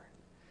heart."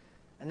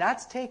 And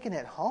that's taking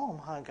it home,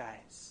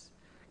 guys?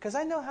 Because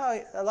I know how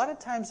a lot of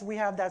times we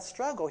have that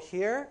struggle.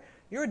 Here,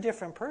 you're a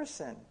different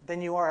person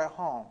than you are at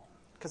home.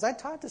 Because I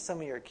talked to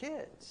some of your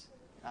kids.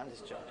 I'm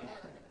just joking.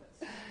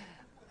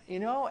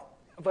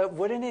 But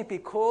wouldn't it be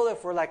cool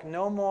if we're like,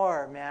 no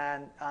more,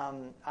 man.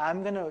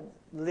 I'm going to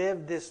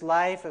live this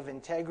life of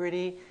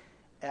integrity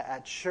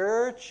at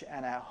church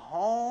and at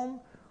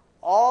home,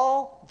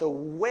 all the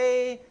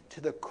way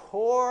to the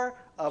core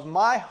of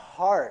my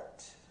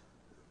heart.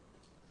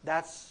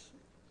 That's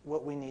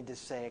what we need to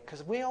say.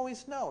 Because we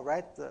always know,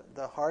 right?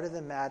 The heart of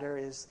the matter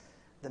is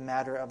the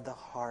matter of the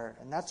heart.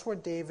 And that's where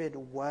David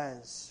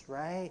was,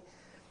 right?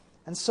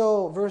 And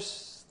so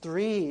verse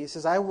 3, he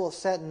says, I will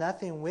set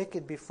nothing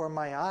wicked before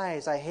my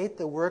eyes. I hate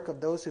the work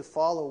of those who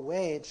fall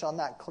away. It shall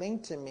not cling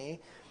to me.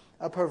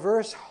 A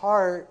perverse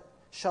heart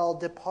shall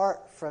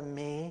depart from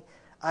me.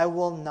 I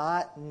will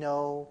not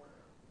know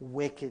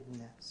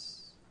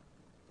wickedness.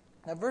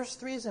 Now verse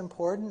 3 is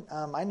important.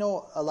 I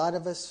know a lot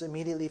of us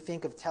immediately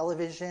think of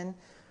television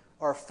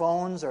or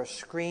phones or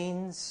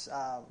screens,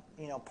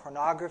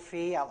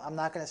 pornography. I'm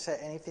not going to set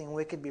anything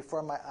wicked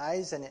before my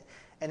eyes, and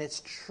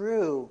it's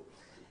true.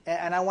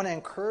 And I want to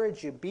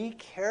encourage you, be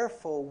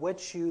careful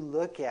what you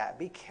look at.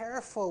 Be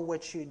careful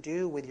what you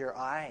do with your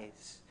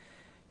eyes.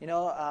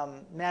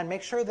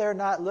 Make sure they're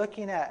not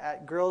looking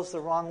at girls the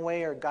wrong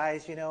way, or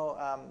guys, they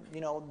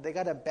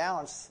got to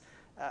balance.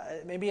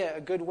 Maybe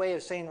a good way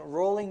of saying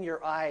rolling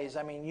your eyes.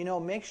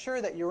 Make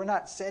sure that you're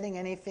not setting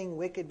anything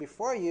wicked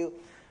before you.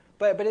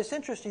 But it's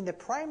interesting, the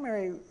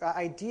primary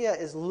idea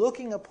is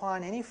looking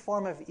upon any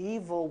form of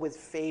evil with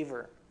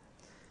favor.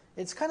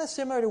 It's kind of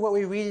similar to what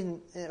we read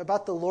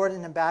about the Lord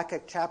in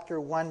Habakkuk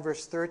chapter 1,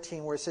 verse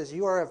 13, where it says,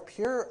 you are of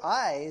pure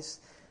eyes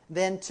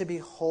then to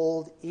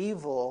behold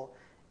evil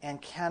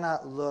and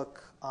cannot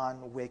look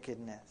on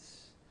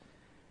wickedness.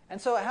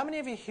 And so how many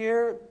of you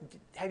here,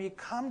 have you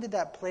come to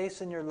that place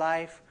in your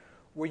life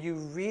where you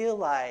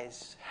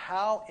realize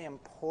how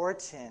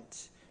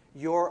important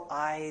your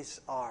eyes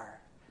are?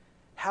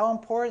 How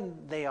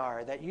important they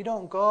are, that you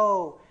don't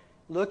go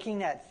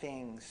looking at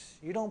things.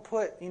 You don't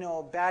put,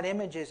 bad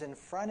images in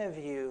front of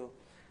you.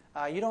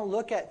 You don't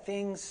look at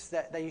things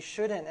that you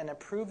shouldn't and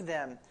approve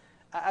them.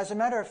 As a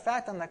matter of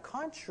fact, on the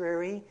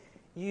contrary,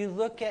 you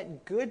look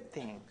at good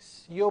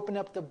things. You open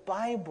up the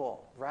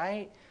Bible,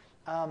 right?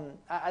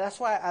 That's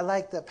why I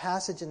like the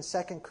passage in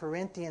 2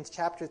 Corinthians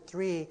chapter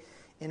 3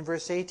 in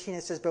verse 18.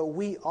 It says, but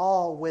we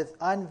all with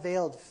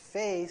unveiled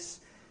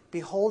face,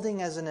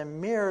 beholding as in a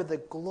mirror the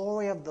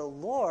glory of the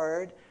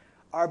Lord,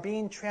 are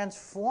being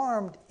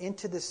transformed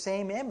into the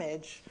same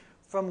image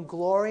from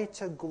glory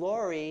to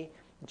glory,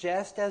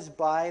 just as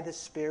by the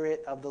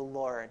Spirit of the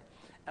Lord.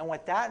 And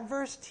what that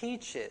verse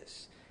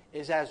teaches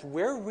is, as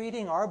we're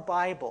reading our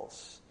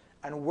Bibles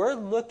and we're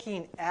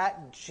looking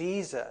at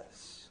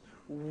Jesus,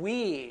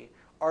 we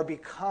are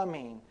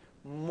becoming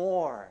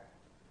more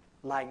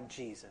like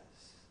Jesus.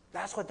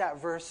 That's what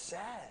that verse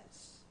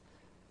says.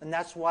 And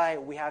that's why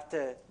we have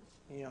to,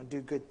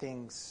 do good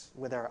things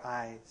with our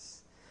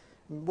eyes.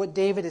 What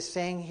David is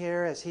saying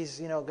here, as he's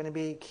going to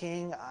be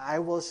king, I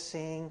will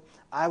sing,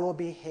 I will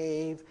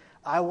behave,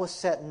 I will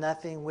set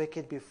nothing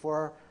wicked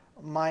before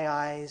my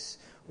eyes.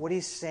 What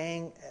he's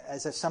saying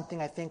is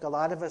something I think a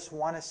lot of us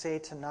want to say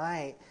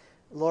tonight.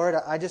 Lord,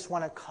 I just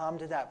want to come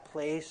to that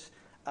place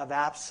of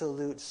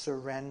absolute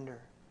surrender.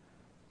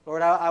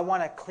 Lord, I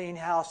want a clean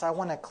house. I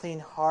want a clean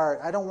heart.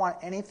 I don't want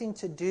anything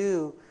to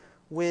do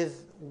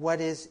with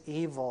what is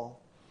evil.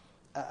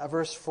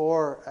 Verse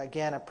 4,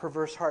 again, a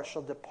perverse heart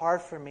shall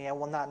depart from me. I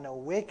will not know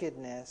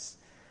wickedness.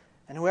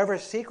 And whoever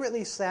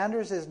secretly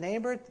slanders his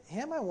neighbor,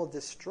 him I will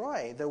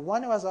destroy. The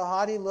one who has a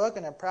haughty look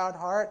and a proud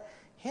heart,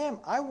 him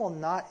I will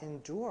not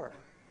endure.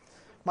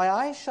 My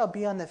eyes shall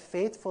be on the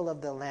faithful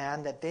of the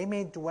land, that they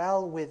may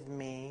dwell with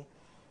me.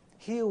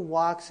 He who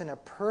walks in a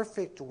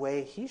perfect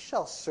way, he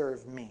shall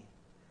serve me.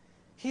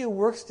 He who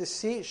works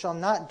deceit shall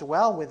not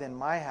dwell within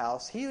my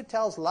house. He who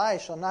tells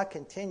lies shall not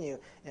continue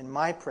in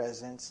my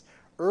presence.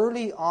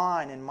 Early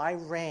on in my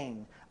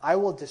reign, I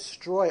will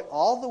destroy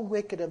all the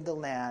wicked of the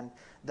land,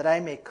 that I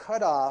may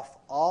cut off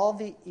all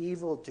the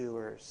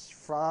evildoers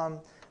from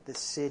the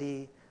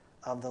city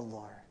of the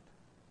Lord.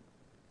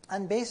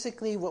 And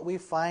basically what we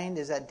find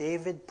is that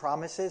David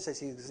promises, as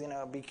he's going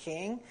to be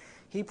king,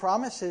 he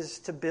promises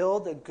to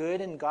build a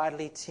good and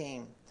godly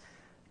team.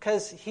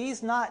 Because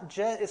it's not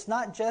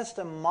just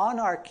a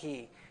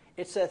monarchy,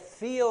 it's a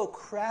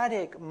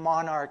theocratic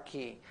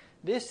monarchy.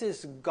 These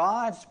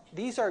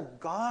are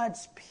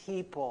God's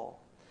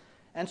people.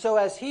 And so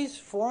as he's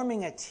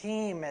forming a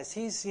team, as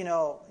he's,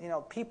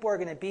 people are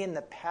going to be in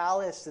the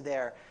palace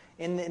there,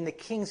 in the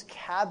king's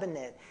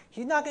cabinet,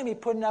 he's not going to be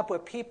putting up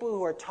with people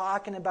who are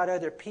talking about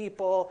other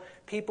people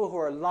who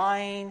are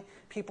lying,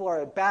 people who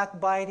are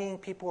backbiting,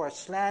 people who are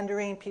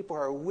slandering, people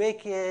who are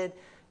wicked.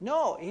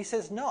 No, he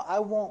says, no, I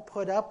won't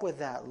put up with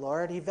that,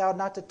 Lord. He vowed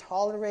not to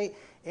tolerate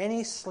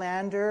any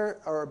slander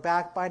or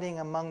backbiting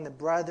among the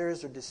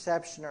brothers, or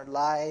deception or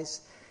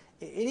lies.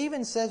 It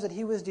even says that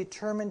he was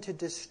determined to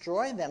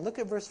destroy them. Look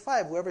at verse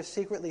 5. Whoever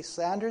secretly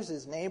slanders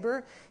his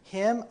neighbor,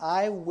 him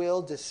I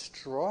will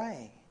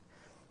destroy.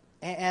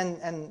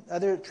 And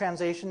other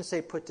translations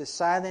say put to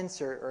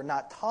silence or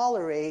not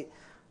tolerate.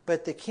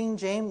 But the King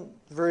James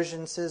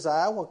Version says,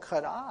 I will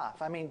cut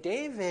off. I mean,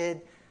 David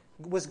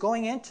was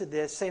going into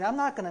this saying, I'm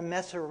not going to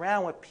mess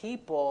around with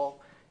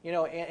people,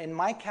 in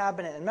my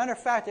cabinet. As a matter of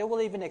fact, it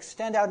will even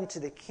extend out into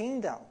the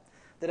kingdom.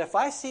 That if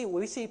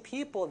we see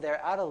people,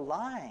 they're out of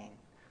line,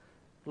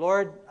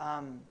 Lord,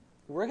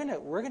 we're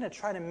gonna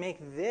try to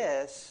make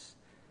this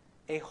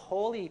a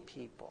holy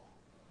people.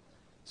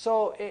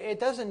 So it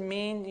doesn't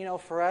mean,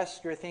 for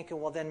us, you're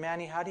thinking, well, then,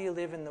 Manny, how do you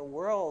live in the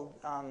world?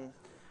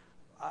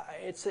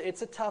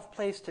 It's a tough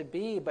place to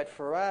be, but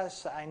for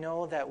us, I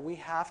know that we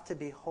have to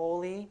be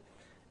holy.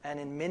 And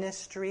in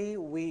ministry,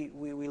 we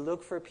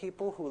look for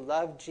people who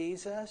love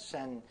Jesus,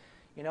 and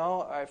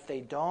or if they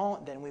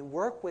don't, then we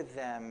work with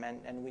them,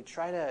 and we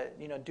try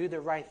to do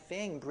the right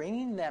thing,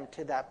 bringing them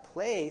to that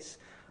place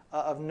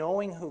of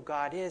knowing who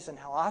God is and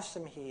how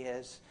awesome He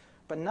is,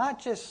 but not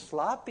just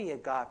sloppy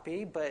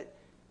agape, but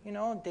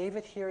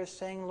David here is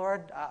saying,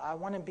 Lord, I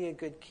want to be a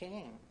good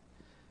king.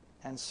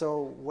 And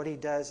so what he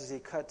does is he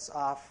cuts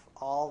off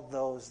all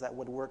those that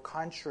would work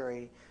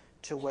contrary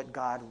to what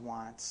God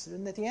wants.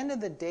 And at the end of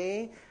the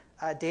day,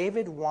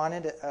 David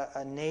wanted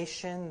a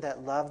nation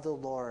that loved the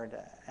Lord.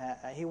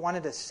 He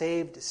wanted a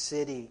saved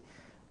city.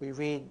 We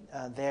read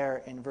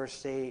there in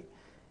verse 8.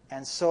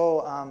 And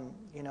so,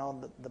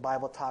 the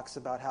Bible talks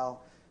about how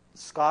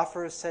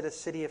scoffers set a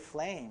city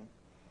aflame.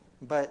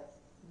 But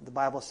the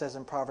Bible says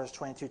in Proverbs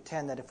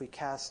 22:10 that if we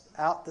cast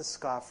out the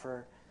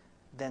scoffer,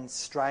 then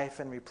strife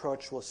and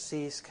reproach will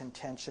cease,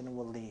 contention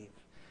will leave.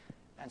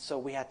 And so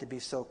we have to be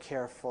so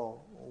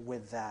careful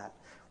with that.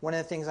 One of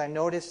the things I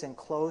noticed in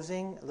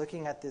closing,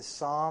 looking at this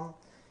psalm,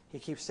 he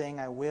keeps saying,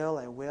 I will,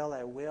 I will,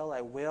 I will, I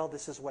will.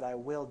 This is what I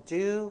will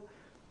do.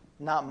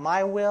 Not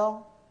my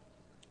will.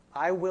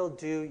 I will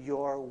do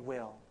your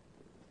will.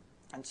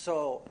 And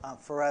so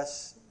for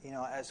us,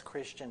 as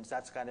Christians,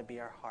 that's got to be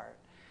our heart.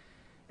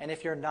 And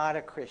if you're not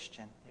a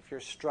Christian, if you're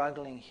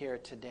struggling here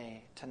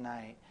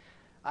tonight,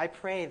 I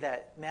pray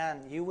that,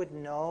 man, you would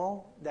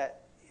know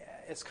that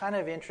it's kind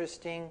of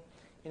interesting.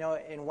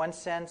 In one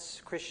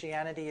sense,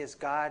 Christianity is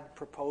God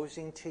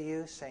proposing to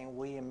you, saying,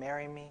 will you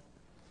marry me?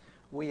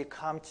 Will you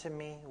come to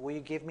me? Will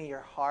you give me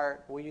your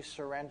heart? Will you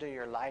surrender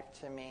your life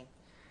to me?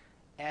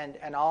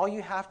 And all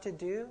you have to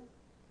do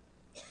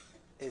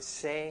is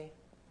say,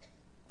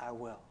 I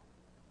will.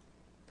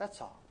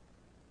 That's all.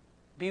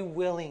 Be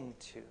willing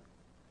to.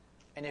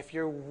 And if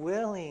you're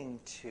willing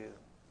to,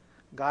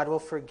 God will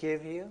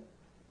forgive you,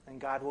 and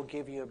God will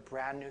give you a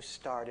brand new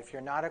start. If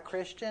you're not a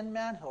Christian,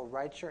 man, He'll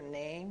write your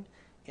name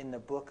in the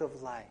book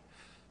of life.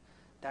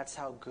 That's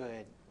how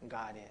good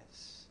God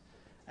is.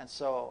 And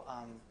so,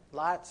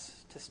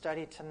 lots to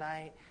study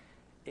tonight.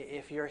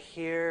 If you're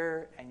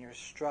here and you're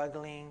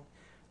struggling,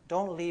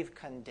 don't leave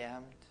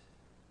condemned.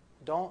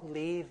 Don't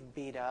leave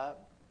beat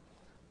up.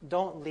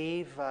 Don't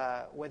leave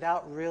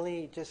without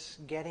really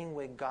just getting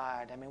with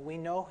God. I mean, we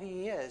know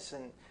He is,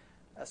 and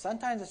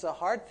sometimes it's a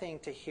hard thing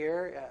to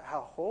hear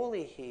how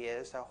holy He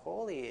is, how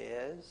holy He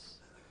is.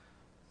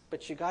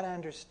 But you got to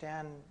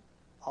understand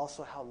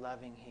also how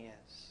loving He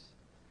is.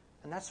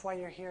 And that's why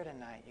you're here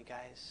tonight, you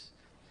guys.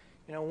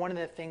 One of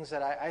the things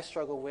that I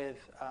struggle with,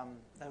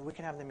 and we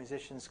can have the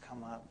musicians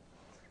come up.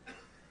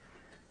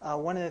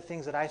 One of the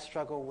things that I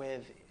struggle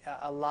with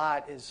a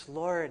lot is,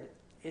 Lord,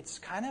 it's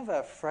kind of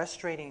a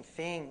frustrating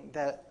thing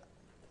that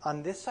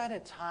on this side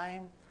of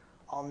time,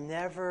 I'll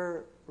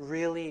never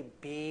really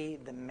be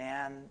the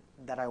man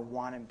that I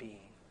want to be.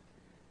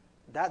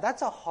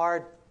 That's a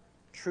hard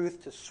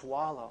truth to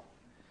swallow,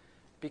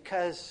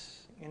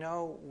 because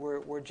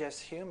we're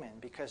just human,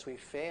 because we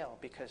fail,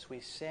 because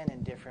we sin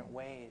in different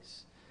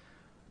ways.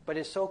 But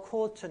it's so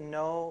cool to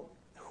know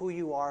who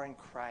you are in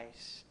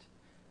Christ.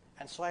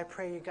 And so I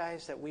pray, you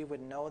guys, that we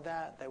would know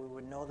that we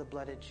would know the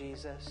blood of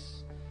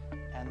Jesus,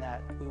 and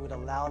that we would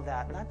allow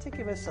that not to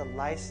give us a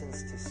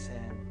license to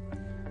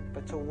sin,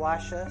 but to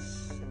wash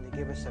us and to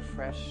give us a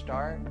fresh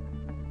start.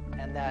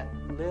 And that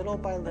little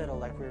by little,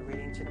 like we're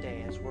reading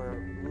today, as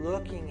we're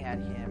looking at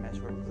Him, as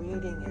we're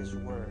reading His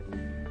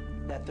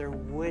Word, that there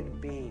would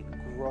be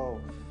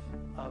growth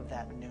of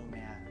that new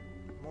man.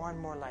 More and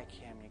more like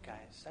Him, you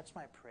guys. That's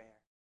my prayer.